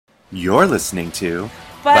You're listening to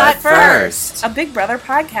But First, a Big Brother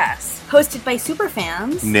podcast. Hosted by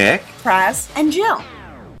superfans Nick, Praz, and Jill.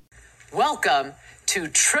 Welcome to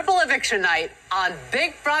Triple Eviction Night on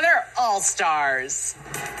Big Brother All-Stars.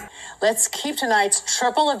 Let's keep tonight's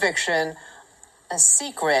Triple Eviction a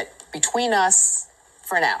secret between us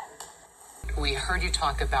for now. We heard you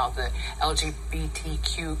talk about the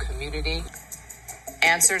LGBTQ community.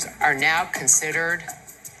 Answers are now considered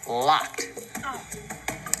locked.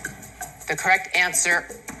 The correct answer,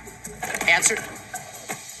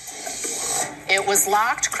 it was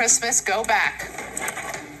locked. Christmas, go back.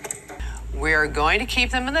 We're going to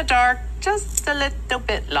keep them in the dark just a little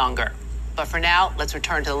bit longer. But for now, let's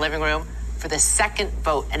return to the living room for the second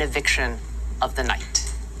vote and eviction of the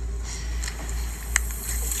night.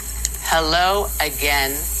 Hello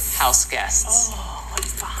again, house guests. Oh,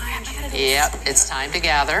 what's behind you? Yep, it's time to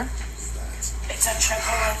gather. It's a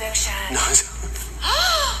triple eviction.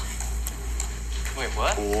 Wait,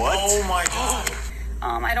 what? Oh my god.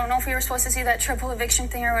 I don't know if we were supposed to see that triple eviction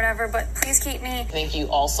thing or whatever, but please keep me. I think you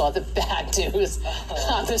all saw the bad news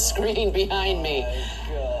on the screen behind me. Oh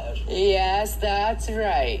my gosh. Yes, that's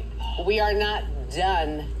right. We are not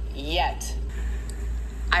done yet.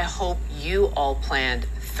 I hope you all planned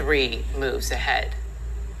 3 moves ahead.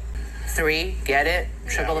 3, get it?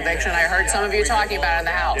 Triple eviction. I heard some of you talking about it in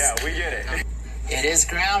the house. Yeah, we get it. It is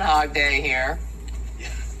Groundhog Day here.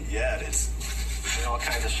 Yeah, it is. All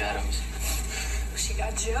kinds of shadows. She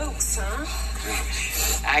got jokes, huh?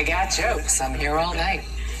 I got jokes. I'm here all night.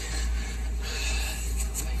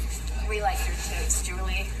 We like your jokes,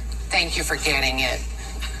 Julie. Thank you for getting it.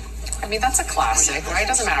 I mean, that's a classic, right?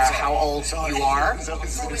 Doesn't matter how old you are.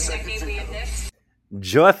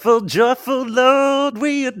 Joyful, joyful Lord,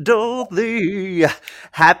 we adore thee.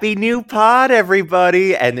 Happy new pod,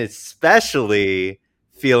 everybody, and especially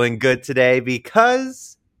feeling good today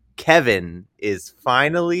because Kevin is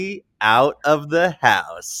finally out of the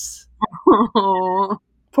house. Oh,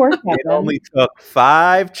 poor Kevin. It only took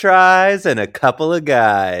 5 tries and a couple of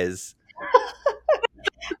guys.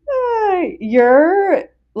 Your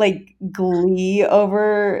glee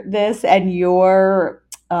over this and your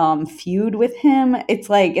feud with him,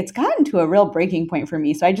 it's gotten to a real breaking point for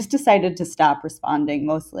me. So I just decided to stop responding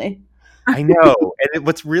mostly. I know. And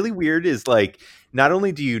what's really weird is not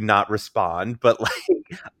only do you not respond, but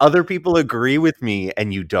other people agree with me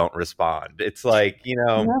and you don't respond. It's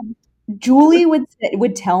Yeah. Julie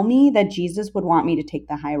would tell me that Jesus would want me to take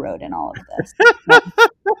the high road in all of this.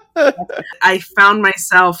 I found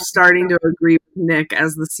myself starting to agree with Nick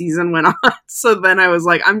as the season went on. So then I was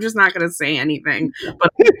like, I'm just not going to say anything.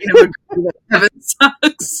 But I agree that Kevin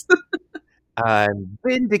sucks. I'm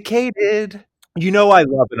vindicated. I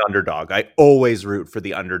love an underdog. I always root for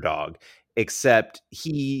the underdog, except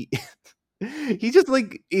he just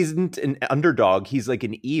isn't an underdog. He's like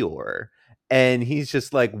an Eeyore, and he's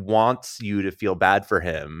just wants you to feel bad for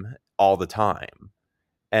him all the time.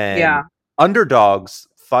 And Yeah. Underdogs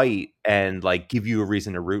fight and give you a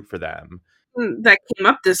reason to root for them. That came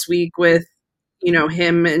up this week with,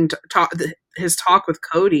 him and his talk with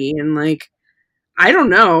Cody. And I don't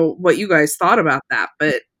know what you guys thought about that,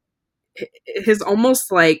 but his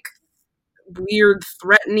almost weird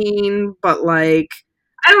threatening, but I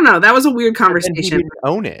don't know. That was a weird conversation. And he didn't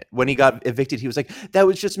own it. When he got evicted, he was like, that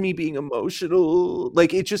was just me being emotional.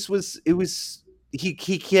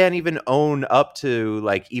 He can't even own up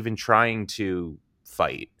to even trying to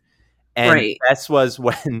fight. And Right. Bess was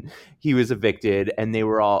when he was evicted and he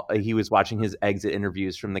was watching his exit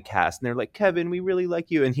interviews from the cast and they're like, Kevin, we really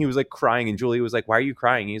like you. And he was crying and Julie was like, why are you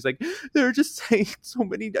crying? And he's like, they're just saying so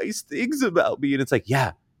many nice things about me. And it's like,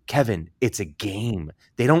 yeah, Kevin, it's a game.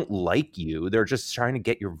 They don't like you. They're just trying to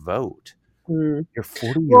get your vote. You're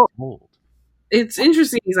 40 years old. It's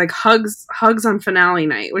interesting. He's hugs on finale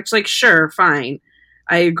night, which sure, fine.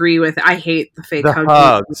 I agree with it. I hate the fake hugs.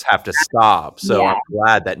 Hugs have to stop. So Yeah. I'm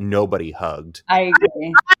glad that nobody hugged. I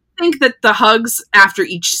agree. I think that the hugs after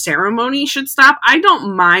each ceremony should stop. I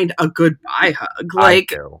don't mind a goodbye hug.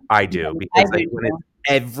 I do because when it's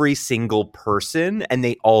every single person and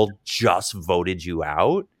they all just voted you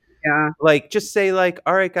out. Yeah. Just say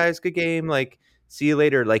all right, guys, good game. See you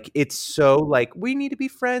later. It's so we need to be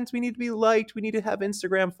friends. We need to be liked. We need to have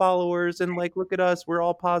Instagram followers and look at us. We're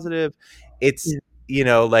all positive. It's,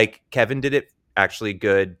 Kevin did it actually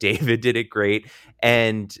good. David did it great.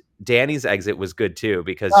 And Danny's exit was good too,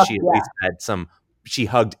 because she at least had she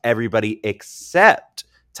hugged everybody except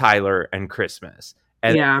Tyler and Christmas.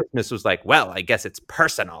 And Christmas was like, well, I guess it's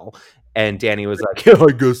personal. And Danny was like, yeah,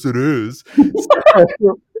 I guess it is.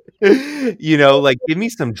 So, give me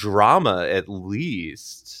some drama at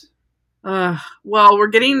least. Well, we're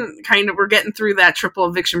getting through that triple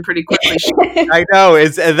eviction pretty quickly. I know.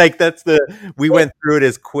 It's like we went through it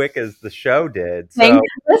as quick as the show did. So Thanks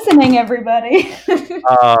for listening, everybody.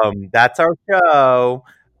 that's our show.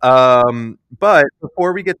 But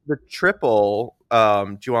before we get to the triple,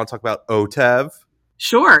 do you want to talk about OTEV?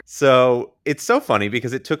 Sure. So it's so funny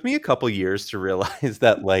because it took me a couple years to realize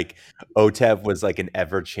that like OTEV was like an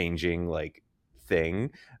ever-changing like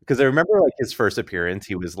thing. Because I remember like his first appearance,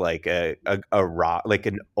 he was like a rock, like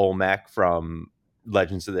an Olmec from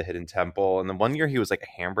Legends of the Hidden Temple, and then one year he was like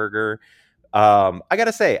a hamburger. I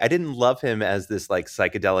gotta say, I didn't love him as this like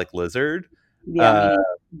psychedelic lizard, Yeah.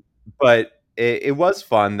 but it was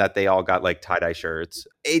fun that they all got like tie-dye shirts.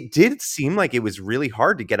 It did seem like it was really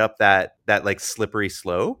hard to get up that like slippery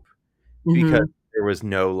slope because there was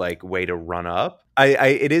no like way to run up.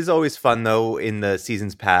 It is always fun though in the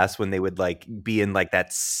seasons past when they would like be in like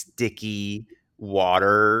that sticky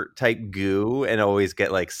water type goo and always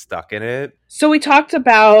get like stuck in it. So we talked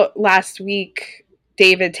about last week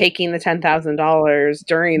David taking the $10,000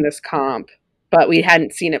 during this comp, but we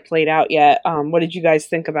hadn't seen it played out yet. What did you guys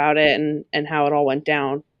think about it and how it all went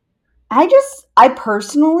down? I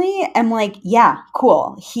personally am like, yeah,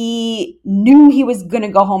 cool. He knew he was going to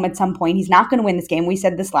go home at some point. He's not going to win this game. We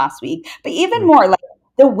said this last week. But even more, like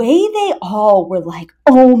the way they all were like,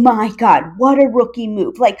 oh my God, what a rookie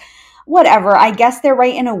move. Like, whatever. I guess they're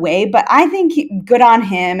right in a way, but I think good on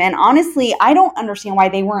him. And honestly, I don't understand why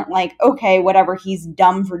they weren't like, okay, whatever, he's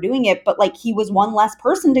dumb for doing it. But like, he was one less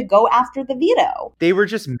person to go after the veto. They were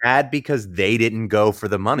just mad because they didn't go for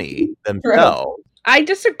the money themselves. I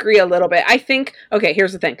disagree a little bit. I think, okay,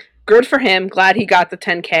 here's the thing. Good for him. Glad he got the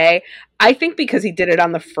 10K. I think because he did it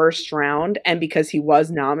on the first round and because he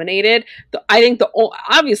was nominated, I think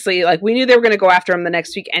obviously, like, we knew they were going to go after him the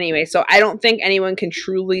next week anyway. So I don't think anyone can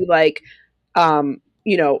truly, like,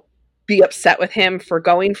 be upset with him for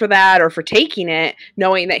going for that or for taking it,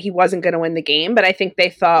 knowing that he wasn't going to win the game. But I think they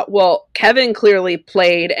thought, well, Kevin clearly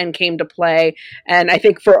played and came to play. And I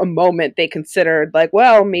think for a moment they considered like,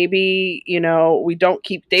 well, maybe, we don't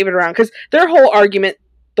keep David around, because their whole argument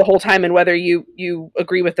the whole time, and whether you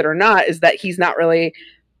agree with it or not, is that he's not really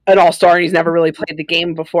an all-star and he's never really played the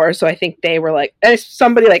game before. So I think they were like, as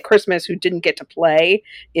somebody like Christmas who didn't get to play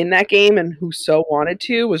in that game and who so wanted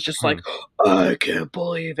to was just like, I can't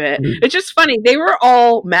believe it. It's just funny. They were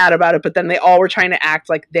all mad about it, but then they all were trying to act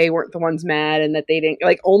like they weren't the ones mad and that they didn't,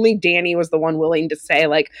 like, only Danny was the one willing to say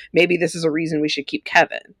like, maybe this is a reason we should keep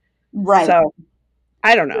Kevin. Right. So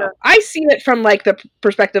I don't know. Yeah. I see it from like the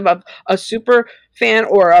perspective of a super fan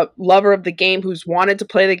or a lover of the game who's wanted to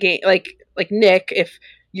play the game. Like Nick, if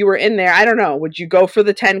you were in there, I don't know, would you go for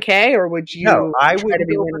the 10K or would you? No, I would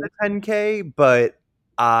go for the 10K, but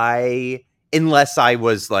unless I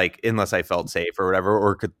felt safe or whatever,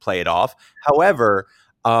 or could play it off. However,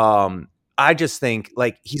 I just think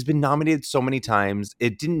like he's been nominated so many times.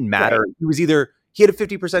 It didn't matter. Right. He had a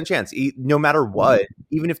 50% chance, no matter what.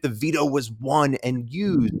 Even if the veto was won and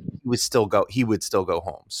used, he would still go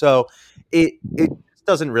home. So it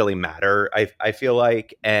doesn't really matter. I feel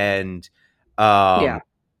like, and listen,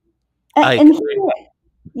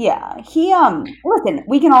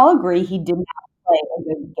 we can all agree he did not play a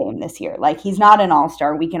good game this year. Like, he's not an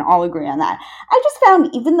all-star. We can all agree on that. I just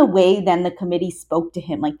found even the way then the committee spoke to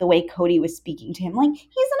him, like the way Cody was speaking to him, like,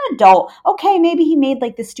 he's an adult. Okay, maybe he made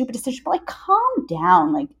like this stupid decision, but like, calm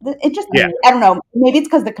down. Like, it just, I don't know. Maybe it's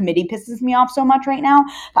because the committee pisses me off so much right now.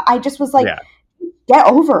 But I just was like, get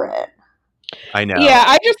over it. I know. Yeah,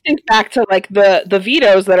 I just think back to like the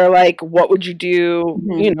vetoes that are like, what would you do?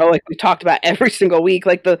 Like we talked about every single week,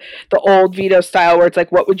 like the old veto style where it's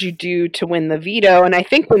like, what would you do to win the veto? And I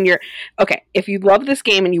think when if you love this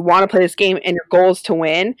game and you want to play this game and your goal is to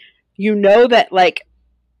win, that like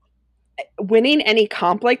winning any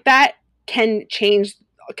comp like that can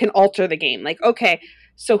alter the game. Like, okay,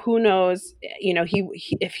 so who knows,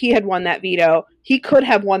 if he had won that veto, he could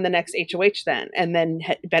have won the next HOH then, and then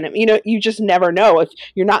Bennett, you just never know if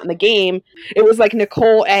you're not in the game. It was like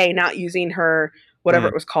Nicole A not using her, whatever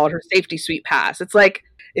it was called, her safety suite pass. It's like,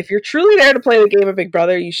 if you're truly there to play the game of Big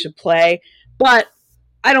Brother, you should play, but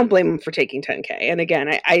I don't blame him for taking 10K. And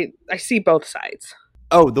again, I see both sides.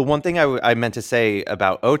 Oh, the one thing I meant to say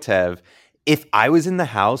about OTEV, if I was in the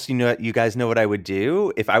house, you guys know what I would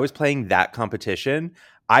do. If I was playing that competition,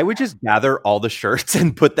 I would just gather all the shirts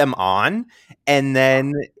and put them on, and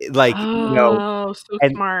then so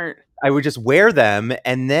smart. I would just wear them,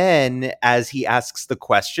 and then as he asks the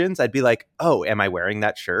questions, I'd be like, "Oh, am I wearing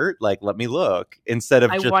that shirt? Like, let me look." Instead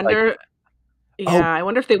of I wonder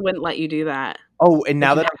if they wouldn't let you do that. Oh, and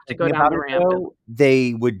now that I'm thinking about it, though,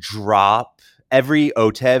 they would drop every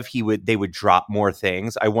OTEV they would drop more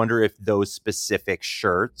things. I wonder if those specific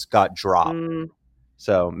shirts got dropped.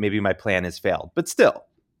 So maybe my plan has failed, but still.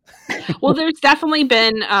 Well, there's definitely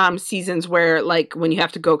been seasons where, like, when you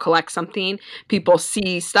have to go collect something, people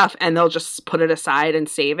see stuff and they'll just put it aside and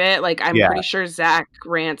save it. Like, I'm pretty sure Zach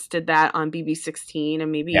Rance did that on BB16,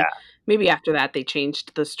 and maybe after that they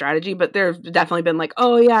changed the strategy. But there've definitely been like,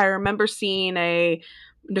 oh yeah, I remember seeing a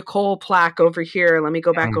Nicole plaque over here. Let me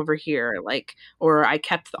go back over here. Like, or I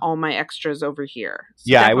kept all my extras over here.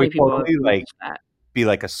 So I would totally be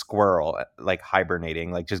like a squirrel, like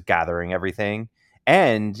hibernating, like just gathering everything.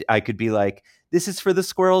 And I could be like, this is for the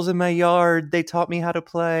squirrels in my yard. They taught me how to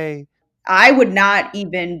play. I would not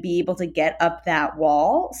even be able to get up that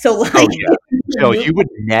wall. So like, so you would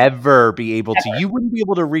never be able to. You wouldn't be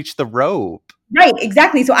able to reach the rope. Right,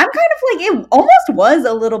 exactly. So I'm kind of like, it almost was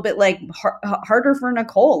a little bit like harder for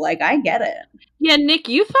Nicole. Like, I get it. Yeah, Nick,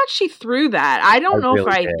 you thought she threw that. I don't know if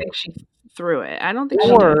I think she threw it. I don't think she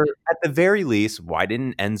did. Or at the very least, why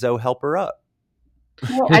didn't Enzo help her up?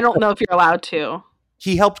 Well, I don't know if you're allowed to.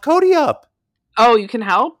 He helped Cody up. Oh, you can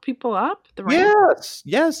help people up?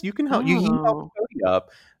 Yes, you can help. He helped Cody up.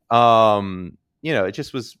 It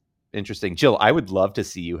just was interesting. Jill, I would love to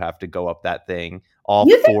see you have to go up that thing.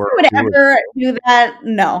 You think I would ever do that?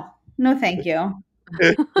 No, thank you.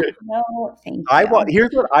 No, thank you.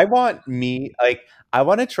 Here's what I want. I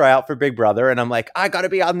want to try out for Big Brother, and I'm like, I got to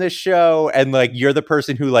be on this show, and like, you're the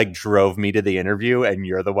person who like drove me to the interview, and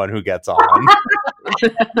you're the one who gets on.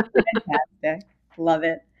 Fantastic, love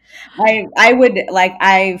it.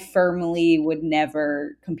 I firmly would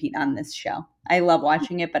never compete on this show. I love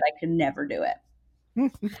watching it, but I could never do it.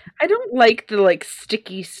 I don't like the like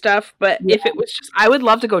sticky stuff, but if it was just, I would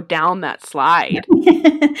love to go down that slide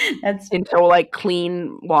into like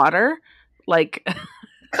clean water. Like,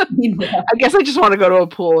 I guess I just want to go to a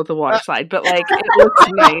pool with a water slide, but like, it looks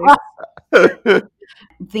nice.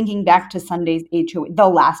 Thinking back to Sunday's HOH, the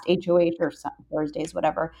last HOH or Thursdays,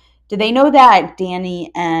 whatever. Do they know that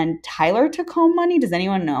Danny and Tyler took home money? Does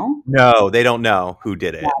anyone know? No, they don't know who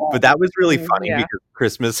did it. But that was really funny because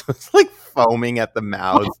Christmas was like foaming at the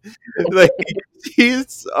mouth. Like,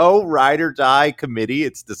 she's so ride or die committee.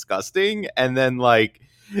 It's disgusting. And then like,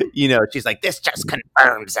 she's like, this just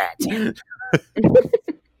confirms it.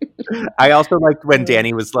 I also liked when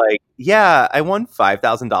Danny was like, yeah, I won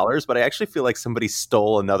 $5,000, but I actually feel like somebody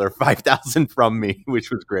stole another $5,000 from me, which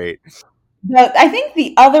was great. But I think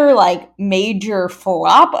the other like major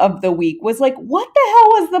flop of the week was like, what the hell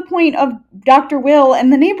was the point of Dr. Will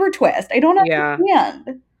and the neighbor twist? I don't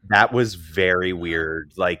understand. That was very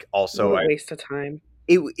weird. Like, also a waste of time.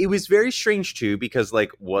 It was very strange too, because like,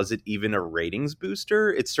 was it even a ratings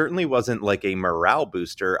booster? It certainly wasn't like a morale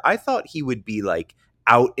booster. I thought he would be like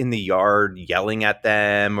out in the yard yelling at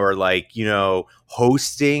them, or like,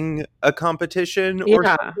 hosting a competition or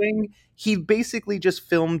something. He basically just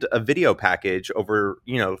filmed a video package over,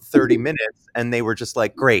 30 minutes, and they were just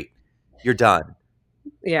like, great, you're done.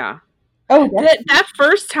 Yeah. Oh, that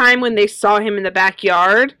first time when they saw him in the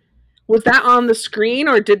backyard, was that on the screen,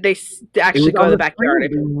 or did they actually go to the backyard?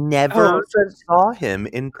 We never saw him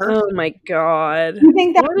in person. Oh my God. You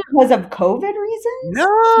think that was because of COVID reasons?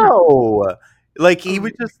 No. Like, he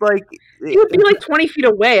would just like, he would be like 20 feet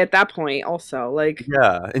away at that point also, like,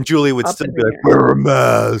 and Julie would still be like, wear a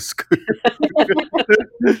mask.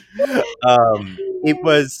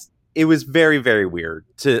 It was very, very weird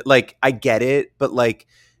to like, I get it, but like,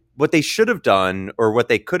 what they should have done, or what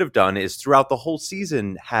they could have done, is throughout the whole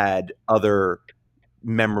season had other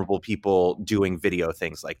memorable people doing video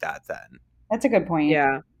things like that. Then that's a good point.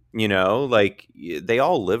 Yeah. Like, they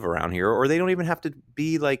all live around here, or they don't even have to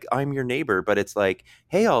be like, I'm your neighbor, but it's like,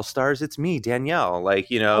 hey, all stars, it's me, Danielle. Like,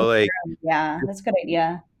 like, yeah, that's a good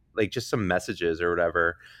idea. Like, just some messages or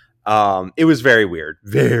whatever. It was very weird.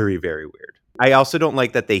 Very, very weird. I also don't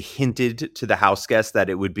like that they hinted to the house guests that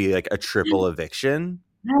it would be like a triple eviction.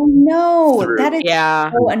 I know. That is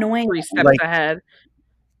so annoying. 3 steps ahead.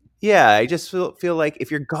 Yeah, I just feel like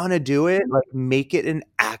if you're gonna do it, like, make it an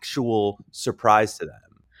actual surprise to them.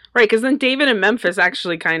 Right, because then David and Memphis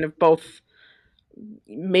actually kind of both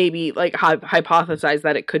maybe like hypothesized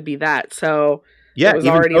that it could be that. So it was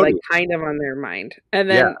already like kind of on their mind. And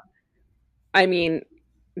then, I mean,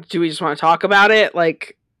 do we just want to talk about it?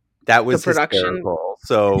 Like, that was the production. Hysterical.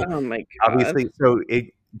 So oh my God. Obviously,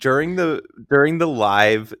 during the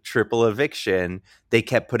live triple eviction, they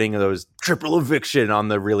kept putting those triple eviction on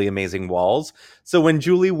the really amazing walls. So when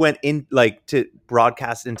Julie went in, like, to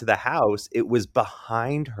broadcast into the house, it was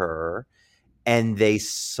behind her, and they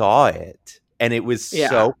saw it, and it was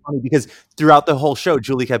so funny because throughout the whole show,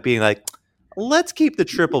 Julie kept being like, let's keep the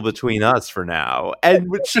triple between us for now. And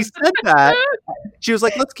when she said that, she was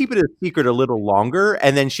like, let's keep it a secret a little longer.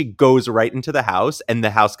 And then she goes right into the house, and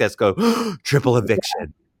the house guests go, triple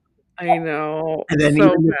eviction. I know. And then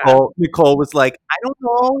So even Nicole was like, I don't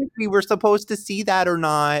know if we were supposed to see that or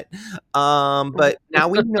not. But now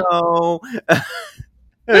we know.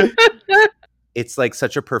 It's like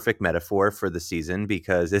such a perfect metaphor for the season,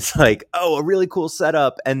 because it's like, oh, a really cool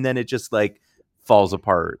setup, and then it just like falls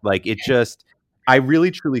apart. Like it just, I really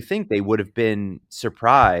truly think they would have been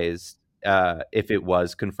surprised if it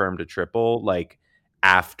was confirmed a triple, like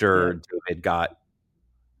after David got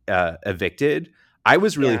evicted. I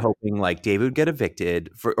was really hoping like David would get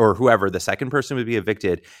evicted or whoever, the second person would be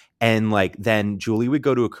evicted. And like, then Julie would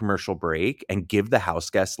go to a commercial break and give the house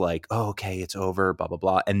guests like, oh, okay, it's over, blah, blah,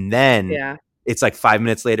 blah. And then it's like 5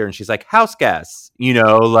 minutes later and she's like, house guests,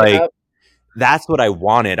 like that's what I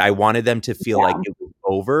wanted. I wanted them to feel like it was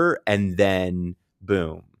over, and then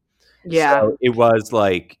boom. Yeah. So it was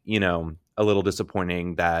like, a little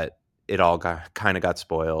disappointing that it all kind of got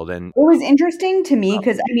spoiled. And it was interesting to me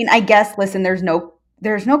because I guess, listen, there's no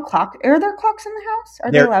clock. Are there clocks in the house?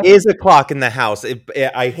 Are there allowed is a clock in the house.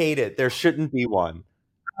 I hate it. There shouldn't be one.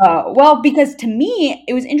 Well, because to me,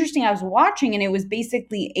 it was interesting. I was watching and it was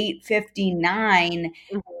basically 8:59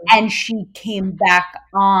 and she came back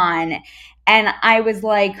on. And I was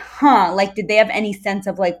like, like, did they have any sense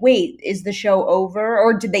of like, wait, is the show over?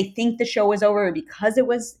 Or did they think the show was over because it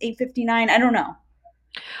was 8:59? I don't know.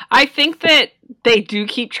 I think that they do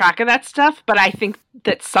keep track of that stuff, but I think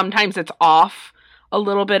that sometimes it's off a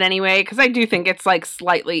little bit anyway, because I do think it's like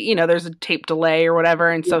slightly, there's a tape delay or whatever,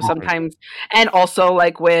 and so sometimes, and also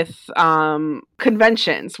like with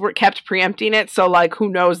conventions, we're kept preempting it, so like who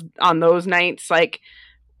knows on those nights, like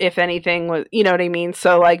if anything was, you know what I mean?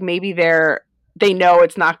 So like maybe they know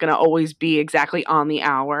it's not going to always be exactly on the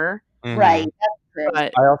hour, right? That's true.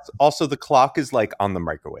 But I also the clock is like on the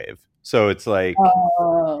microwave, so it's like,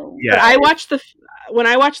 But when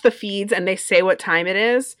I watch the feeds and they say what time it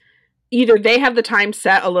is, either they have the time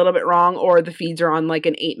set a little bit wrong, or the feeds are on like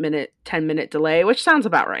an 8-minute, 10-minute delay, which sounds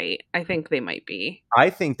about right. I think they might be. I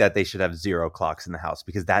think that they should have 0 clocks in the house,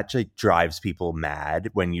 because that just drives people mad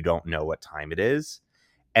when you don't know what time it is.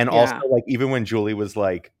 And also, like, even when Julie was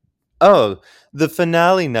like, oh, the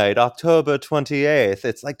finale night, October 28th,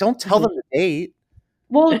 it's like, don't tell them the date.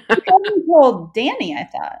 Well, she only told Danny, I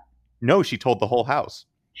thought. No, she told the whole house.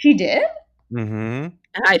 She did? Mm-hmm.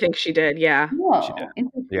 I think she did, yeah. Whoa, she did.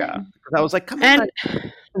 Interesting. Yeah. I was like, come on.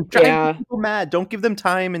 Drive people mad. Don't give them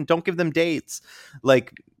time and don't give them dates.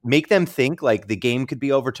 Like, make them think like the game could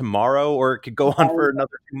be over tomorrow, or it could go on for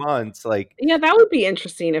another 2 months. Like, yeah, that would be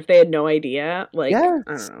interesting if they had no idea. Like, yes. I don't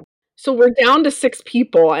know. So we're down to 6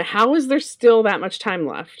 people. How is there still that much time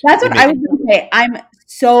left? That's what I was going to say. I'm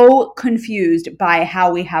so confused by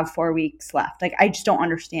how we have 4 weeks left. Like, I just don't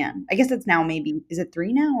understand. I guess it's now maybe, is it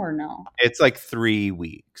 3 now or no? It's like 3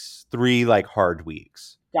 weeks, 3 like hard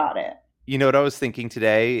weeks. Got it. You know what I was thinking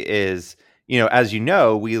today is, as you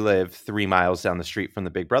know, we live 3 miles down the street from the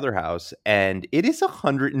Big Brother house, and it is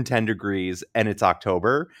 110 degrees and it's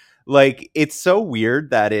October. Like, it's so weird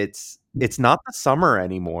that it's not the summer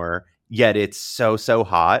anymore, yet it's so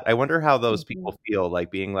hot. I wonder how those people feel,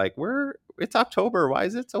 like being like, it's October. Why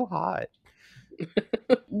is it so hot?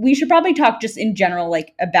 We should probably talk just in general,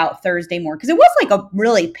 like about Thursday more, because it was like a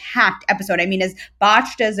really packed episode. I mean, as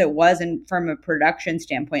botched as it was, and from a production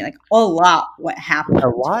standpoint, like a lot happened. A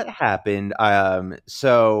lot happened.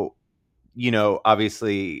 So,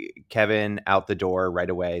 obviously Kevin out the door right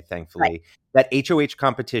away, thankfully. Right. That HOH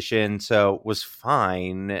competition was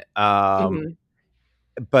fine.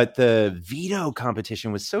 But the veto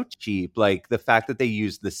competition was so cheap. Like, the fact that they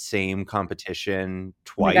used the same competition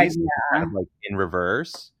twice, kind of like in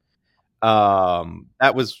reverse.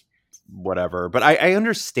 That was whatever. But I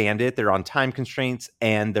understand it. They're on time constraints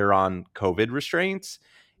and they're on COVID restraints.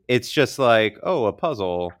 It's just like, oh, a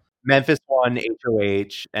puzzle. Memphis won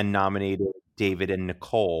HOH and nominated David and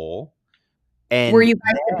Nicole. And were you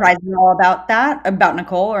guys surprised at all about that? About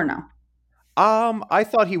Nicole, or no? I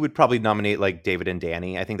thought he would probably nominate like David and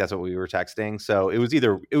Danny. I think that's what we were texting. So it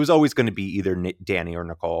was always going to be either Danny or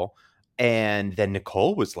Nicole. And then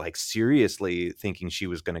Nicole was like seriously thinking she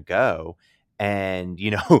was going to go. And,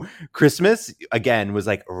 Christmas again was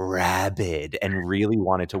like rabid and really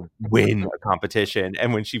wanted to win a competition.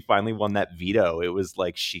 And when she finally won that veto, it was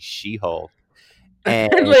like She-Hulk.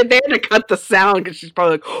 And they had to cut the sound because she's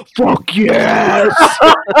probably like, fuck yes!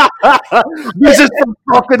 This is so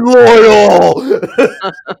fucking loyal!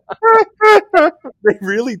 They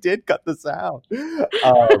really did cut the sound.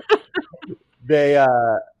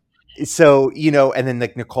 So, and then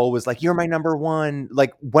like Nicole was like, "You're my number one."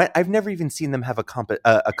 Like, what? I've never even seen them have a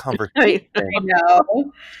conversation. I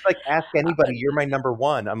know. Like, ask anybody, "You're my number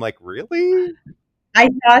one." I'm like, really? I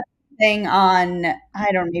saw something on,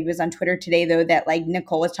 I don't know, maybe it was on Twitter today though, that like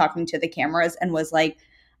Nicole was talking to the cameras and was like,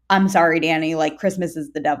 "I'm sorry, Danny, like Christmas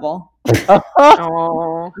is the devil."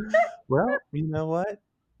 Oh, Well, you know what?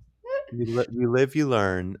 You live, you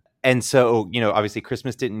learn. And so, obviously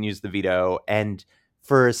Christmas didn't use the veto. And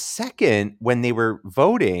for a second, when they were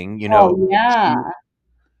voting, Oh yeah.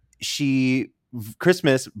 she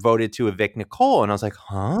Christmas voted to evict Nicole, and I was like,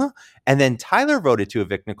 huh? And then Tyler voted to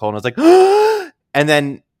evict Nicole, and I was like, and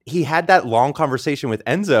then he had that long conversation with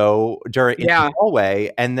Enzo in the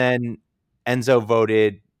hallway, and then Enzo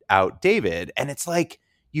voted out David, and it's like,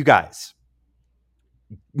 you guys,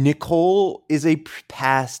 Nicole is a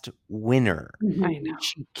past winner. I know.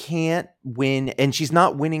 She can't win, and she's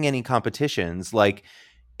not winning any competitions. Like,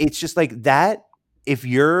 it's just like that. If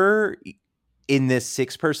you're in this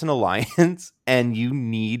 6-person alliance and you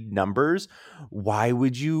need numbers, why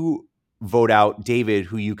would you vote out David,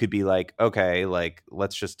 who you could be like, okay, like,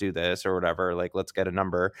 let's just do this or whatever, like, let's get a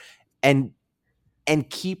number and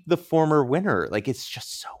keep the former winner? Like, it's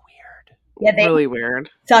just so weird. Yeah, Really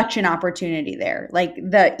weird. Such an opportunity there, like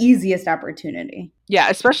the easiest opportunity. Yeah,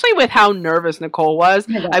 especially with how nervous Nicole was.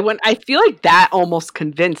 I feel like that almost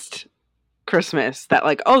convinced Christmas that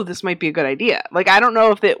like, oh, this might be a good idea. Like, I don't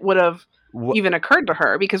know if it would have even occurred to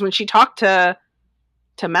her, because when she talked to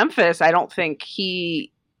Memphis, I don't think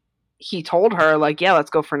he told her like, yeah, let's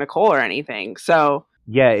go for Nicole or anything. So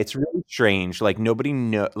yeah, it's really strange. Like, nobody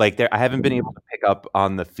know. Like, I haven't been able to pick up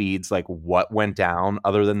on the feeds like what went down,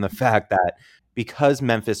 other than the fact that because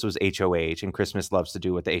Memphis was HOH and Christmas loves to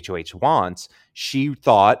do what the HOH wants, she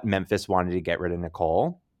thought Memphis wanted to get rid of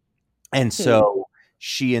Nicole, and so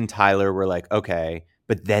she and Tyler were like, okay.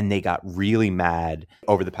 But then they got really mad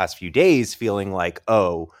over the past few days, feeling like,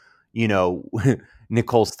 oh,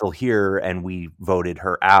 Nicole's still here and we voted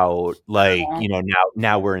her out. Like,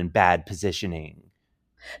 now we're in bad positioning.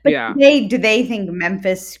 But do they think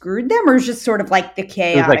Memphis screwed them, or is just sort of like the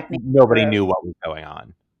chaotic? Like nobody knew what was going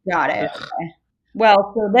on. Got it. Okay.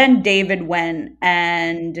 Well, so then David went,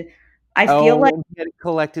 and I feel like he had to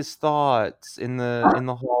collect his thoughts in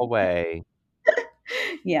the hallway.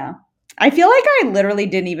 Yeah. I feel like I literally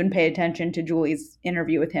didn't even pay attention to Julie's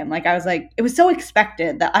interview with him. Like, I was like, it was so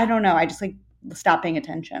expected that I don't know. I just like stopped paying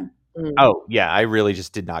attention. Oh yeah, I really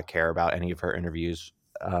just did not care about any of her interviews.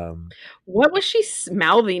 What was she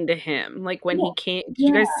mouthing to him? Like when he came, did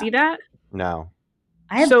you guys see that? No.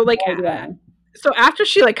 So after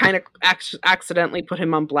she like kind of accidentally put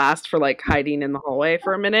him on blast for like hiding in the hallway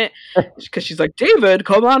for a minute, because she's like, David,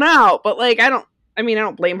 come on out. But like, I don't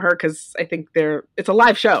blame her, because I think it's a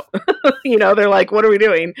live show. They're like, what are we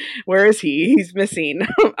doing? Where is he? He's missing.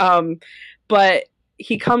 But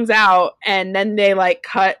he comes out, and then they like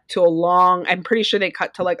cut to I'm pretty sure they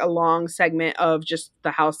cut to like a long segment of just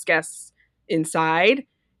the house guests inside.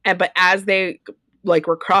 But as they like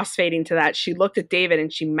were crossfading to that, she looked at David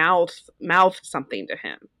and she mouthed something to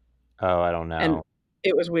him. Oh, I don't know. And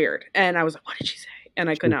it was weird. And I was like, what did she say? And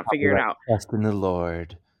I could not figure it out. Trust in the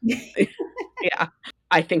Lord. Yeah.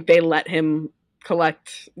 I think they let him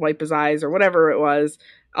wipe his eyes or whatever it was,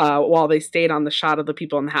 while they stayed on the shot of the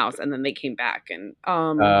people in the house, and then they came back. And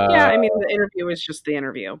the interview was just the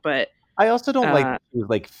interview, but I also don't like she was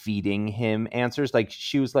like feeding him answers. Like,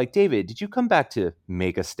 she was like, David, did you come back to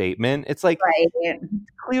make a statement? It's like, he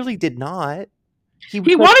clearly did not. He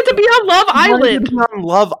wanted to be on Love Island. On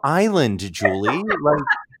Love Island, Julie. Like,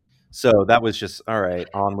 so that was just all right.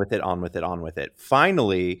 On with it.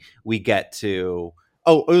 Finally, we get to.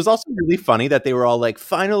 Oh, it was also really funny that they were all like,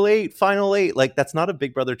 final eight. Like, that's not a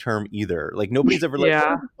Big Brother term either. Like, nobody's ever like,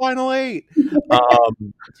 final eight.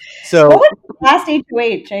 So what was the last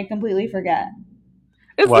HOH? I completely forget.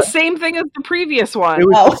 It's the same thing as the previous one. It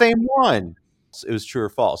was the same one. It was true or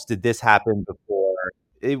false. Did this happen before?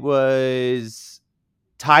 It was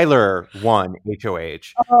Tyler won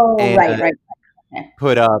HOH. Oh, right.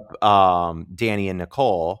 Put up Danny and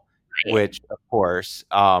Nicole. Which, of course,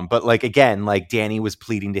 but like, again, like Danny was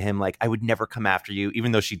pleading to him, like, I would never come after you,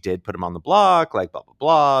 even though she did put him on the block, like, blah, blah,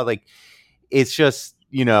 blah. Like, it's just,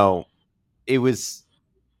 it was.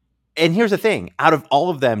 And here's the thing, out of all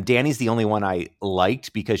of them, Danny's the only one I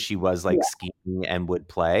liked, because she was like scheming and would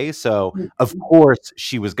play. So, of course,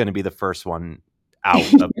 she was going to be the first one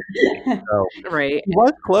out of it. So, right. She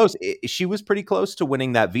was close. She was pretty close to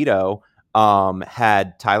winning that veto.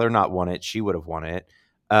 Had Tyler not won it, she would have won it.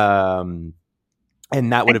 And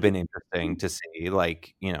that would have been interesting to see,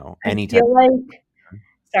 like, anytime. I feel like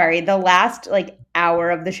sorry, the last like hour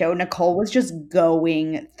of the show, Nicole was just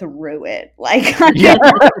going through it. Like Yeah.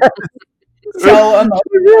 so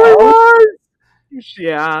emotional.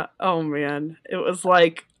 Yeah. Oh man. It was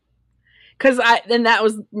like, and that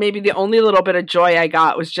was maybe the only little bit of joy I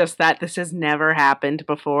got was just that this has never happened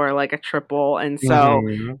before, like a triple. And so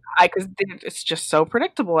Mhm. because it's just so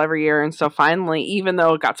predictable every year. And so finally, even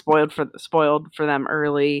though it got spoiled for them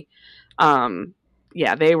early,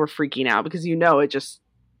 yeah, they were freaking out because it just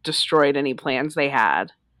destroyed any plans they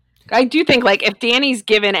had. I do think like if Danny's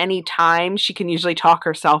given any time, she can usually talk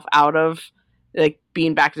herself out of like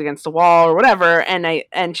being backed against the wall or whatever,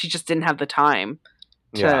 and she just didn't have the time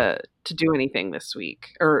Yeah. to do anything this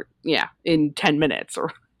week or in 10 minutes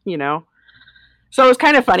or so it was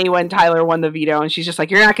kind of funny when Tyler won the veto and she's just like,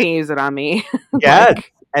 you're not gonna use it on me. Yes.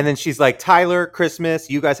 Like, And then she's like, Tyler, Christmas,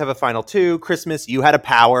 you guys have a final 2. Christmas, you had a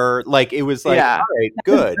power. Like, it was like, Yeah. all right,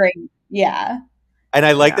 good. Great. Yeah. And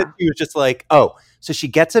I like Yeah. that she was just like, oh, so she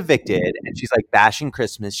gets evicted and she's like bashing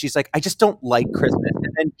Christmas. She's like, I just don't like Christmas.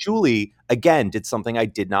 And then Julie, again, did something I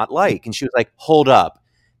did not like. And she was like, hold up.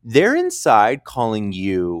 They're inside calling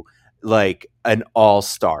you like an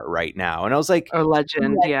all-star right now. And I was like, a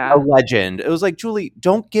legend. a legend. It was like, Julie,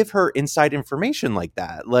 don't give her inside information like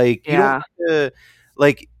that. Like, you don't have to,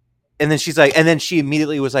 like, and then she's like, and then she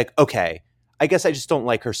immediately was like, okay, I guess I just don't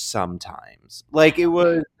like her sometimes. Like, it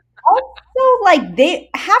was. Also, like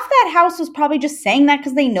half that house was probably just saying that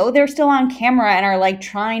because they know they're still on camera and are like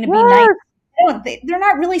trying to be nice. They're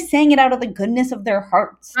not really saying it out of the goodness of their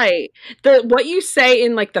hearts. Right. What you say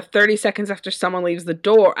in like the 30 seconds after someone leaves the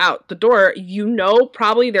door,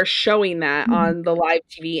 probably they're showing that on the live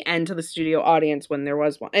TV and to the studio audience when there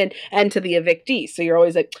was one, and to the evictee. So you're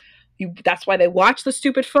always like, that's why they watch the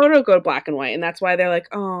stupid photo go to black and white, and that's why they're like,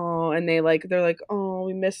 oh, and they're like, oh,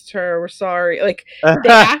 we missed her, we're sorry. Like they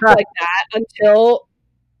act like that until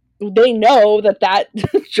they know that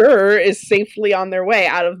juror is safely on their way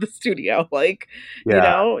out of the studio. Like,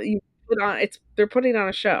 they're putting on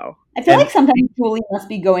a show. I feel like sometimes Julie must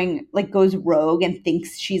be goes rogue and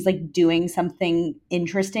thinks she's like doing something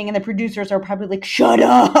interesting, and the producers are probably like, shut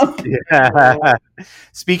up. Yeah.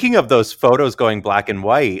 Speaking of those photos going black and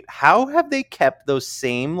white, how have they kept those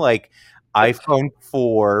same like iPhone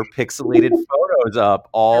 4 pixelated photos up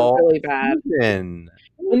all really bad season?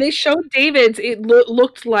 When they showed David's, it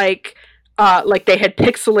looked like they had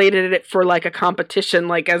pixelated it for like a competition,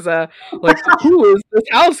 like as a like who is this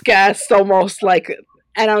house guest almost like,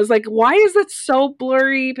 and I was like, why is it so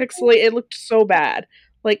blurry, pixelated? It looked so bad.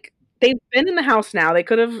 Like they've been in the house now; they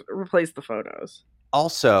could have replaced the photos.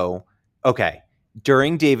 Also, okay,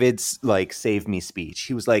 during David's like save me speech,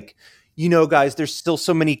 he was like, guys, there's still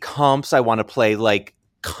so many comps I want to play, like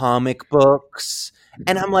comic books.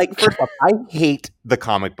 And I'm like, first off, I hate the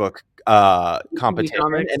comic book competition.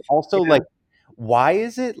 And also, like, why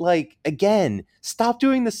is it like, again, stop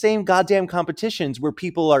doing the same goddamn competitions where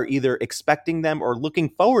people are either expecting them or looking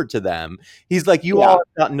forward to them. He's like, you all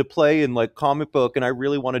have gotten to play in like comic book, and I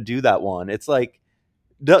really want to do that one. It's like,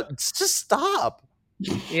 just stop.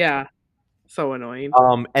 Yeah. So annoying.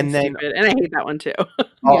 And then stupid. And I hate that one too.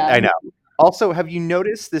 I know. Also, have you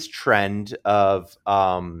noticed this trend of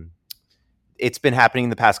it's been happening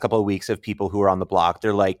in the past couple of weeks of people who are on the block?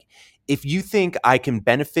 They're like, if you think I can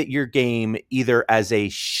benefit your game either as a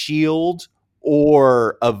shield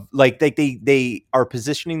or of like they are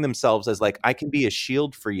positioning themselves as like, I can be a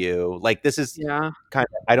shield for you. Like, this is kind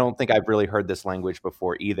of, I don't think I've really heard this language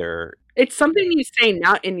before either. It's something you say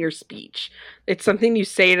not in your speech. It's something you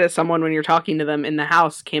say to someone when you're talking to them in the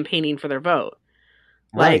house campaigning for their vote.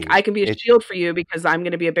 Like, I can be a shield for you because I'm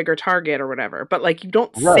going to be a bigger target or whatever. But like, you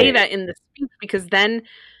don't say that in the speech, because then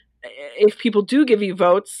if people do give you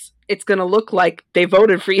votes, it's going to look like they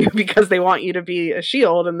voted for you because they want you to be a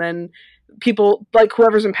shield. And then people, like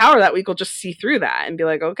whoever's in power that week, will just see through that and be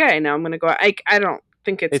like, okay, now I'm going to go. I don't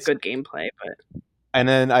think it's good gameplay, but. And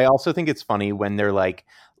then I also think it's funny when they're like,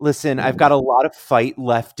 listen, I've got a lot of fight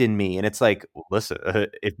left in me. And it's like, listen,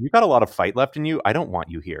 if you've got a lot of fight left in you, I don't want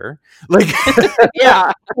you here. Like,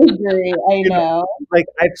 I agree. I know. Like,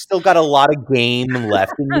 I've still got a lot of game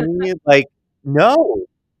left in me. Like, no.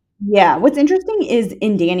 Yeah. What's interesting is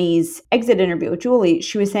in Danny's exit interview with Julie,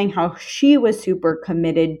 she was saying how she was super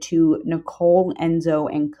committed to Nicole, Enzo,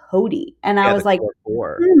 and Cody. And I was like,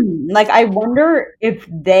 like, I wonder if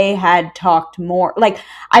they had talked more. Like,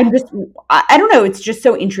 I don't know. It's just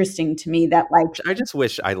so interesting to me that, like, I just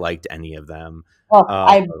wish I liked any of them. Well,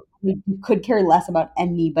 I could care less about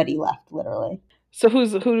anybody left, literally. So who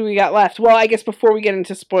do we got left? Well, I guess before we get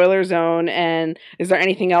into spoiler zone, and is there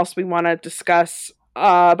anything else we want to discuss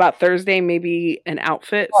about Thursday? Maybe an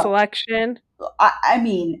outfit selection? I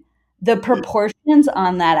mean, the proportions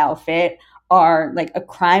on that outfit are like a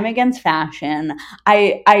crime against fashion.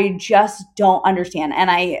 I just don't understand. And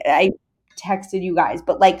I texted you guys,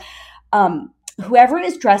 but like whoever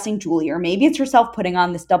is dressing Julie, or maybe it's herself putting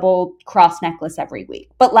on this double cross necklace every week,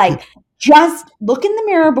 but like just look in the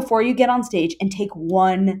mirror before you get on stage and take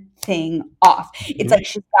one thing off. It's like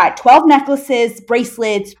she's got 12 necklaces,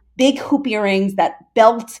 bracelets, big hoop earrings, that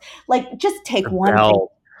belt. Like, just take one thing.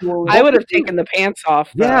 Belt. I would have taken the pants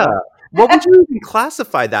off, though. Yeah. What would you even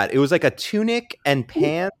classify that? It was like a tunic and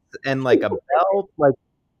pants and like a belt. Like,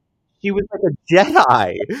 she was like a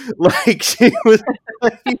Jedi. Like, she was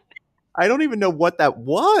like, I don't even know what that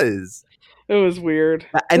was. It was weird.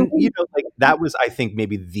 And, you know, like, that was, I think,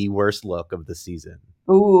 maybe the worst look of the season.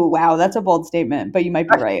 Ooh, wow, that's a bold statement, but you might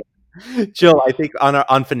be right. Jill, I think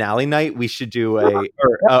on finale night, we should do a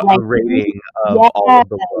rating of all of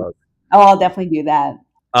the looks. Oh, I'll definitely do that.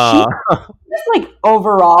 Just like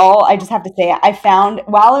overall, I just have to say, I found,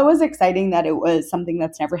 while it was exciting that it was something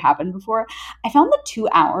that's never happened before, I found the 2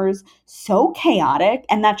 hours so chaotic,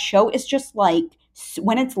 and that show is just like,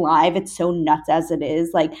 when it's live, it's so nuts as it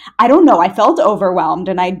is. Like, I don't know, I felt overwhelmed,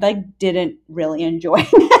 and I like didn't really enjoy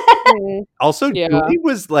it. Also, Julie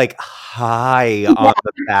was like high on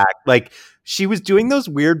the back. Like, she was doing those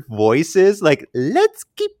weird voices, like, let's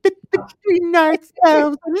keep it between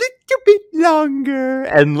ourselves a little bit longer.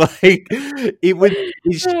 And like, it was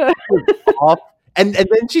off. And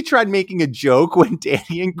then she tried making a joke when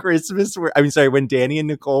Danny and when Danny and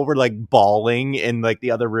Nicole were like bawling in like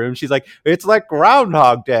the other room. She's like, it's like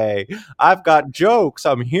Groundhog Day. I've got jokes.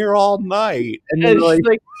 I'm here all night. And she's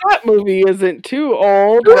like, that movie isn't too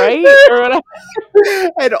old, right? Or whatever.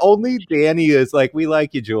 And only Danny is like, we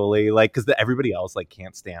like you, Julie. Like, because everybody else like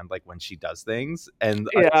can't stand like when she does things. And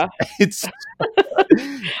it's. But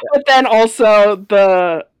then also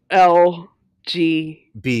the LGB.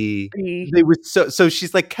 They were so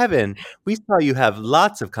she's like, Kevin, we saw you have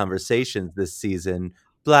lots of conversations this season.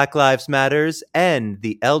 Black Lives Matters and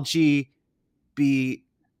the LGBT.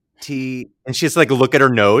 And she's like, look at her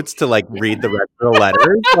notes to like read the rest of the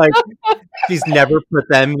letters. Like, she's never put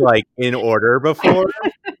them like in order before.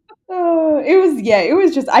 It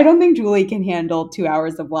was just, I don't think Julie can handle 2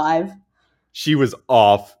 hours of live. She was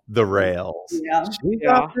off the rails. Yeah. She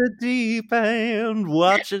got the deep end,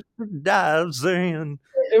 watch it dives in.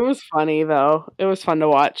 It was funny, though. It was fun to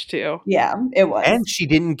watch, too. Yeah, it was. And she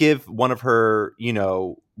didn't give one of her, you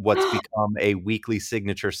know, what's become a weekly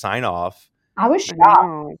signature sign-off. I was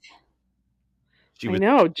shocked. I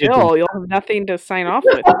know, Jill, you'll have nothing to sign off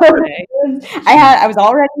with today. I was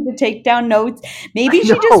all ready to take down notes. Maybe she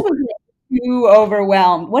just was too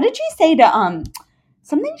overwhelmed. What did she say to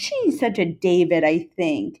something she said to David, I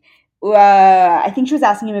think. I think she was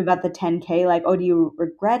asking him about the 10K, like, oh, do you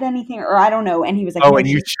regret anything? Or I don't know. And he was like, oh, and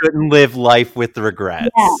you shouldn't live life with regrets.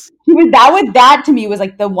 Yeah. That to me was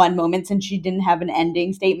like the one moment, since she didn't have an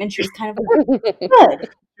ending statement. She was kind of like, good.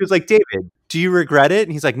 She was like, David, do you regret it?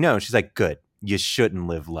 And he's like, no. She's like, good. You shouldn't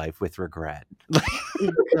live life with regret.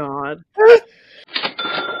 Oh, God.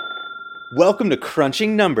 Welcome to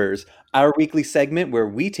Crunching Numbers, our weekly segment where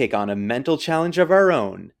we take on a mental challenge of our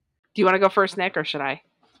own. Do you want to go first, Nick, or should I?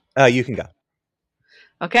 You can go.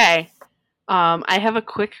 Okay. I have a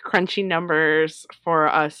quick crunching numbers for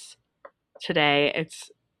us today.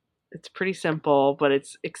 It's pretty simple, but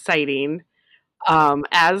it's exciting.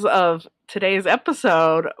 As of today's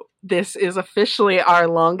episode, this is officially our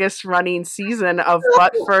longest running season of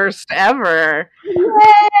Butt First ever.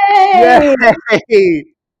 Yay! Yay!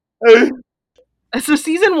 So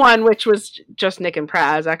season 1, which was just Nick and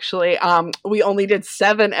Praz, actually, we only did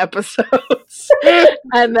 7 episodes.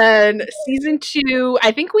 And then season 2,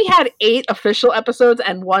 I think we had 8 official episodes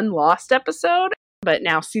and 1 lost episode. But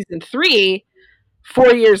now season 3,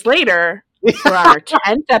 4 years later, we're on our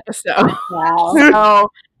 10th episode. Wow.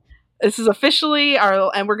 So this is officially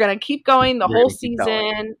and we're going to keep going the whole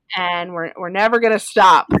season, and we're never going to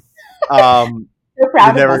stop. That's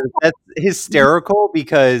hysterical,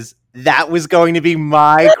 because that was going to be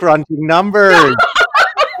my crunching numbers.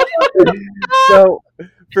 So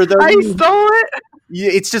for those, I stole it.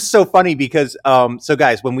 It's just so funny because, so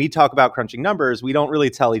guys, when we talk about crunching numbers, we don't really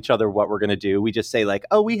tell each other what we're going to do. We just say like,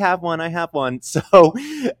 oh, we have one, I have one. So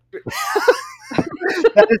that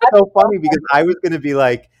is so funny, because I was going to be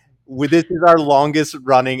like, this is our longest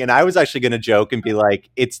running. And I was actually going to joke and be like,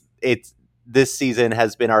 it's this season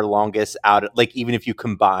has been our longest out, like, even if you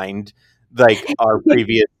combined like our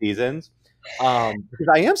previous seasons. Because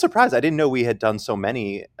I am surprised. I didn't know we had done so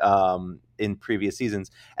many in previous seasons.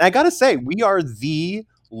 And I got to say, we are the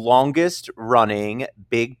longest running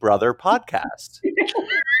Big Brother podcast.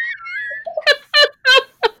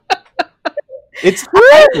 It's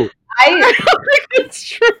true. I don't think it's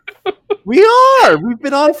true. We are. We've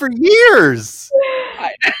been on for years.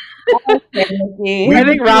 I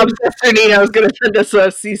think Rob Sesternino is going to send us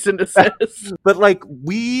a cease and desist. But like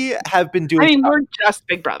we have been doing. I mean, we're just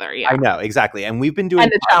Big Brother, yeah. I know exactly, and we've been doing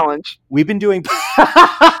And the challenge. We've been doing.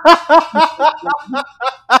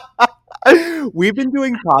 We've been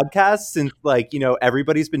doing podcasts since, like,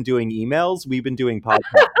 everybody's been doing emails. We've been doing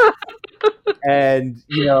podcasts. And,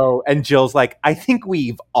 and Jill's like, I think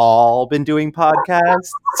we've all been doing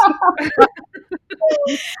podcasts.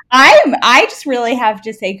 I just really have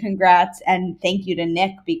to say congrats and thank you to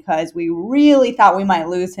Nick, because we really thought we might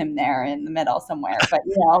lose him there in the middle somewhere. But,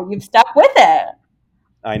 you've stuck with it.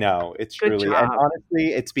 I know. It's Good truly. job. And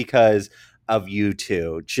honestly, it's because of you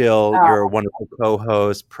two. Jill, you're a wonderful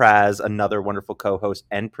co-host. Praz, another wonderful co-host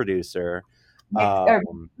and producer.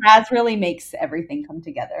 Praz really makes everything come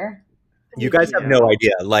together. You guys have no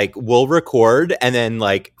idea. Like, we'll record, and then,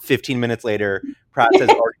 like, 15 minutes later, Praz has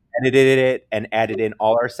already edited it and added in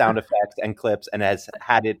all our sound effects and clips and has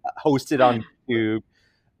had it hosted on YouTube.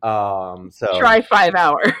 So try 5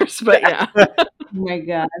 hours, but yeah. Oh my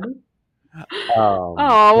God.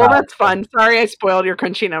 Well, that's fun. Sorry I spoiled your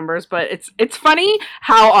crunchy numbers, but it's funny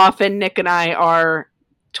how often Nick and I are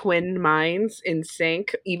twin minds in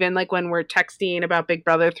sync. Even like when we're texting about Big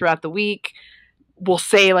Brother throughout the week, we'll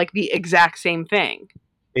say like the exact same thing.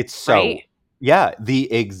 It's so right? Yeah,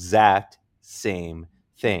 the exact same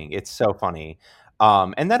thing. It's so funny.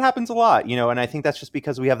 And that happens a lot, and I think that's just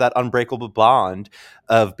because we have that unbreakable bond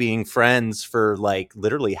of being friends for like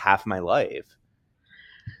literally half my life.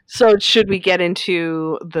 So should we get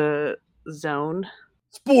into the zone?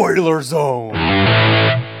 Spoiler zone.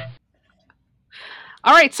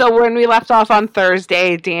 All right. So when we left off on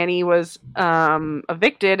Thursday, Danny was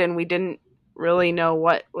evicted, and we didn't really know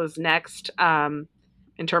what was next in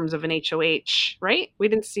terms of an HOH, right? We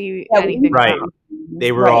didn't see anything. Right.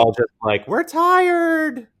 They were all just like, we're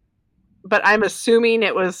tired. But I'm assuming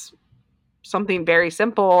it was something very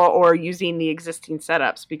simple or using the existing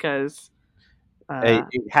setups, because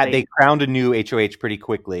they crowned a new HOH pretty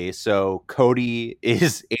quickly. So Cody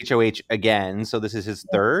is HOH again. So this is his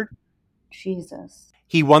third. Jesus.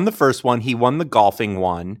 He won the first one. He won the golfing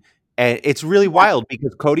one. And it's really wild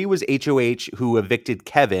because Cody was HOH who evicted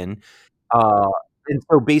Kevin. And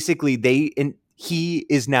so basically he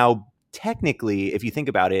is now technically, if you think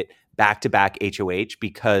about it, back-to-back HOH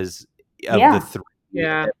because of the three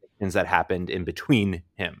evictions that happened in between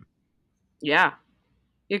him. Yeah.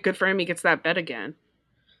 Yeah, good for him. He gets that bet again.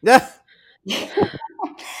 Wait,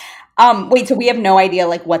 so we have no idea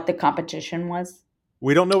like what the competition was?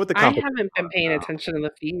 We don't know what the competition. I haven't been paying attention to the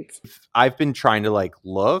feeds. I've been trying to like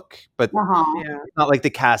look, but it's not like the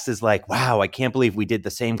cast is like, wow, I can't believe we did the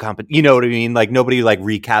same competition. You know what I mean? Like nobody like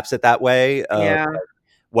recaps it that way.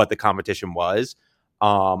 What the competition was.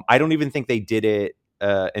 I don't even think they did it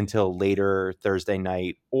until later Thursday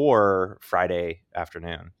night or Friday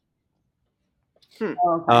afternoon.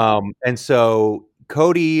 And so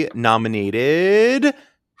Cody nominated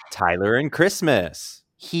Tyler and Christmas.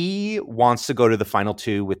 He wants to go to the final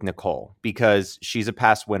two with Nicole because she's a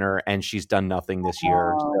past winner and she's done nothing this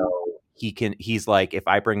year. So he's like, if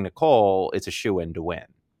I bring Nicole, it's a shoo-in to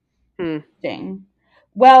win. Dang.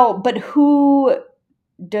 Well, but who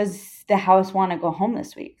does the house want to go home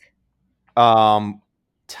this week? Tyler.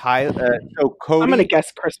 So Cody. I'm gonna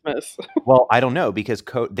guess Christmas. Well, I don't know because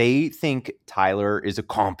they think Tyler is a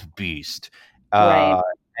comp beast, right?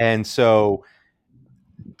 And so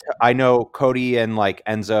I know Cody and like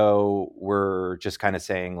Enzo were just kind of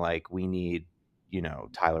saying like we need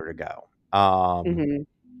Tyler to go. And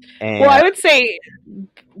well, I would say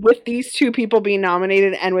with these two people being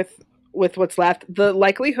nominated and with what's left, the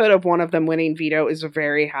likelihood of one of them winning veto is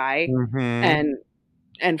very high,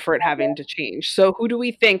 and for it having to change. So who do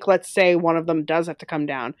we think, let's say one of them does have to come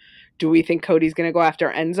down, do we think Cody's going to go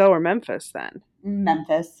after Enzo or Memphis then?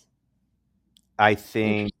 Memphis. I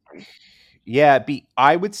think,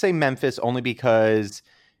 I would say Memphis only because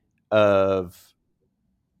of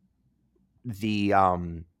the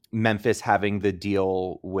Memphis having the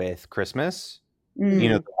deal with Christmas,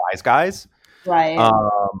 the Wise Guys. Right.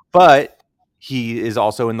 But he is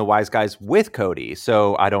also in the Wise Guys with Cody.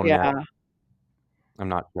 So I don't know. I'm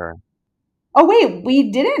not sure. Oh,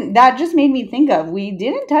 wait, that just made me think of, we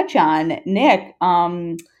didn't touch on Nick,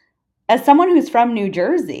 as someone who's from New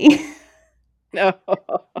Jersey.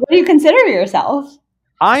 What do you consider yourself?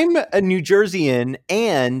 I'm a New Jerseyan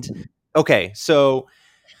and, okay, so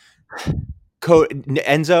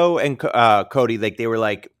Enzo and Cody, like they were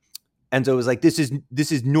like, Enzo was like, this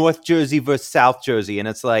is North Jersey versus South Jersey. And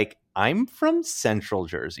it's like, I'm from Central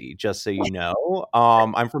Jersey, just so you know.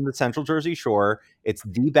 I'm from the Central Jersey Shore. It's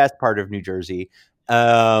the best part of New Jersey.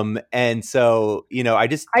 And so, I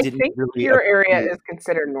just I didn't think really your area appreciate. is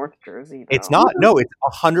considered North Jersey, It's though. not. No, it's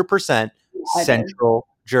 100% Yeah, it is. Central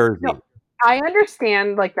Jersey. No, I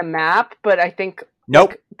understand like the map, but I think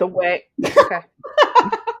Nope. like the way. Okay.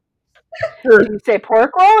 Do you say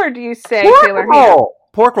pork roll or do you say Pork Taylor ham? roll.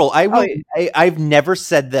 Pork roll. Oh, I've never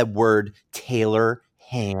said that word Taylor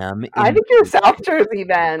ham. I think you're South Jersey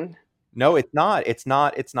then. No, it's not. It's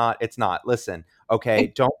not. It's not. It's not. Listen,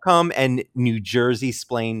 okay, don't come and New Jersey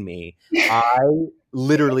splain me. I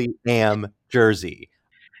literally am Jersey.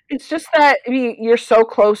 It's just that you're so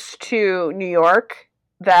close to New York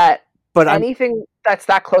that But anything that's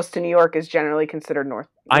that close to New York is generally considered North.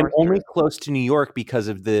 I'm North only Jersey. close to New York because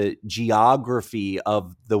of the geography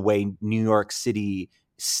of the way New York City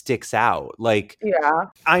sticks out. Like, Yeah,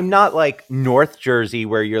 I'm not like North Jersey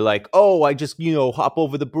where you're like, oh, I just, hop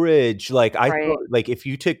over the bridge. Like, right. like if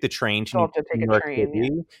you take the train to Still have to take New a York train.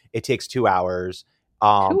 City, it takes 2 hours.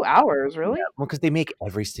 2 hours, really? Yeah, well, because they make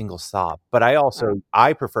every single stop. But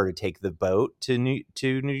I prefer to take the boat to New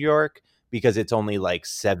York because it's only like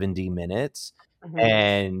 70 minutes. Mhm.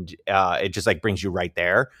 And it just like brings you right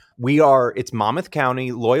there. It's Monmouth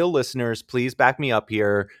County. Loyal listeners, please back me up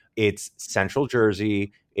here. It's Central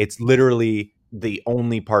Jersey. It's literally the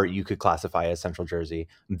only part you could classify as Central Jersey.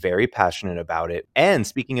 I'm very passionate about it. And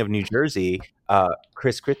speaking of New Jersey,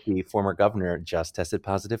 Chris Christie, former governor, just tested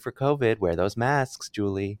positive for COVID. Wear those masks,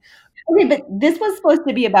 Julie. Okay, but this was supposed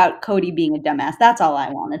to be about Cody being a dumbass. That's all I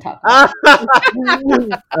want to talk about.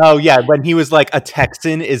 Oh, yeah. When he was like, a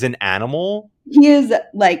Texan is an animal. He is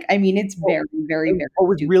like, I mean, it's very, very, very What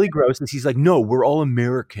was stupid. really gross is he's like, no, we're all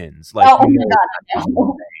Americans. Like, Oh my God.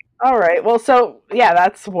 No. All right. Well, so yeah,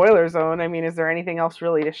 that's spoiler zone. I mean, is there anything else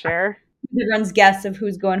really to share? Everyone's guess of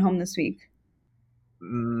who's going home this week.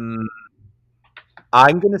 I'm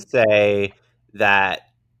going to say that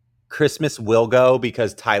Christmas will go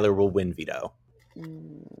because Tyler will win veto.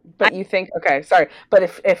 But you think, okay, sorry, but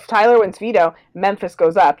if Tyler wins veto, Memphis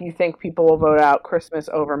goes up, you think people will vote out Christmas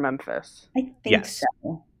over Memphis? I think Yes.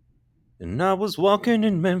 so. And I was walking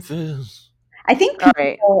in Memphis. I think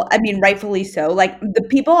people, I mean, rightfully so. Like the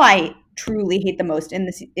people I truly hate the most in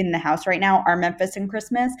the house right now are Memphis and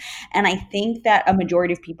Christmas, and I think that a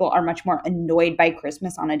majority of people are much more annoyed by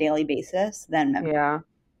Christmas on a daily basis than Memphis. Yeah.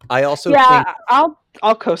 I also Yeah, think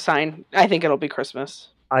I'll co-sign. I think it'll be Christmas.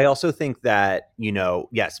 I also think that,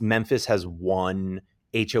 yes, Memphis has won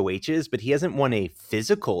HOHs, but he hasn't won a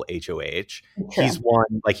physical HOH. True. He's won,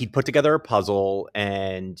 like, he put together a puzzle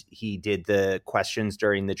and he did the questions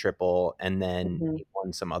during the triple, and then he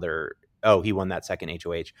won he won that second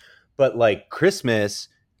HOH. But like Christmas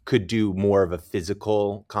could do more of a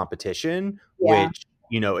physical competition, which,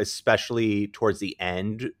 especially towards the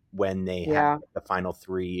end when they have the final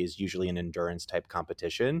three is usually an endurance type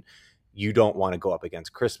competition. You don't want to go up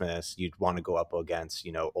against Christmas. You'd want to go up against,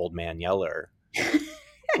 Old Man Yeller. He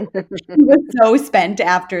was so spent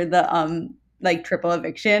after the triple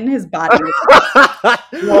eviction. His body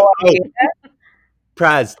was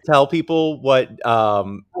Praz, tell people what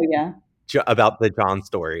about the John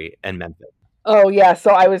story and Memphis. Oh yeah,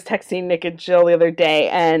 so I was texting Nick and Jill the other day,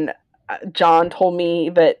 and John told me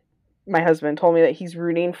that my husband told me that he's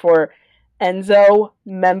rooting for Enzo,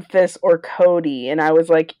 Memphis, or Cody, and I was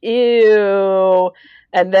like, ew.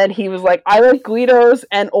 And then he was like, I like Guidos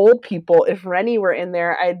and old people. If Rennie were in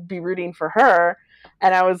there, I'd be rooting for her.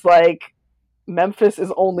 And I was like, Memphis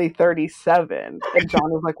is only 37. And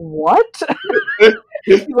John was like, what?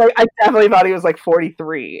 He's like, I definitely thought he was like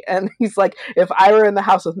 43. And he's like, if I were in the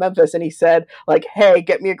house with Memphis and he said, like, hey,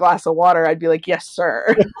 get me a glass of water, I'd be like, yes,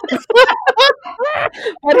 sir.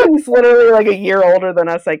 But he's literally like a year older than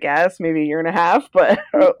us, I guess, maybe a year and a half, but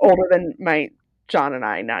older than John and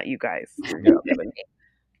I, not you guys.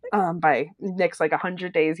 By Nick's like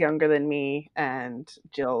 100 days younger than me, and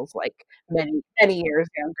Jill's like many, many years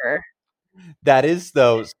younger. That is,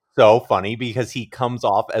 though, so funny because he comes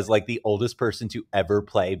off as like the oldest person to ever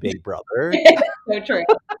play Big Brother. So true.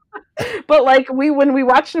 But like when we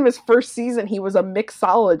watched him his first season, he was a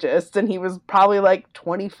mixologist and he was probably like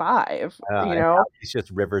 25. He's just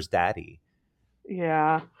River's daddy.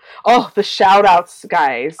 Yeah. Oh, the shout outs,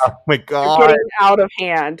 guys. Oh my God. They're getting out of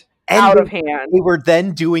hand. They were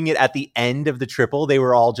then doing it at the end of the triple. They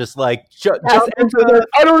were all just like, I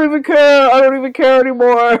don't even care. I don't even care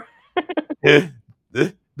anymore.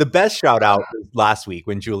 The best shout out was last week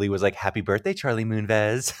when Julie was like, happy birthday, Charlie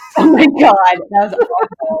Moonves. Oh my God. That was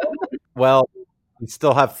awful. Well, we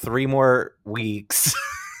still have 3 more weeks.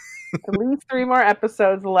 At least 3 more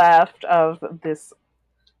episodes left of this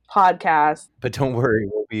podcast. But don't worry,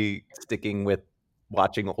 we'll be sticking with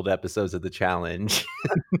watching old episodes of the challenge.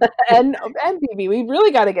 and BB, we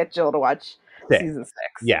really got to get Jill to watch season 6.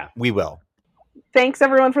 Yeah, we will. Thanks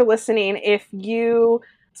everyone for listening. If you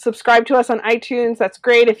subscribe to us on iTunes, that's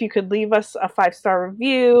great. If you could leave us a 5-star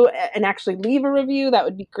review and actually leave a review, that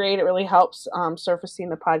would be great. It really helps surfacing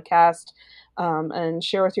the podcast, and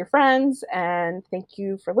share with your friends. And thank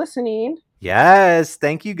you for listening. Yes,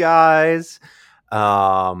 thank you guys.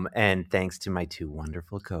 And thanks to my 2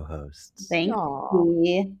 wonderful co-hosts. Thank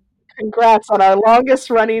you. Congrats on our longest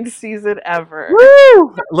running season ever.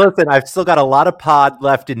 Woo! Listen, I've still got a lot of pod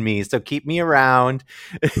left in me, so keep me around.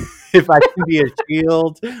 If I can be a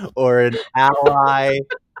shield or an ally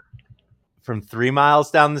from 3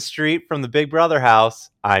 miles down the street from the Big Brother house,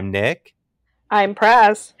 I'm Nick. I'm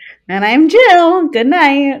Praz. And I'm Jill. Good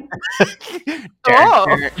night. Oh.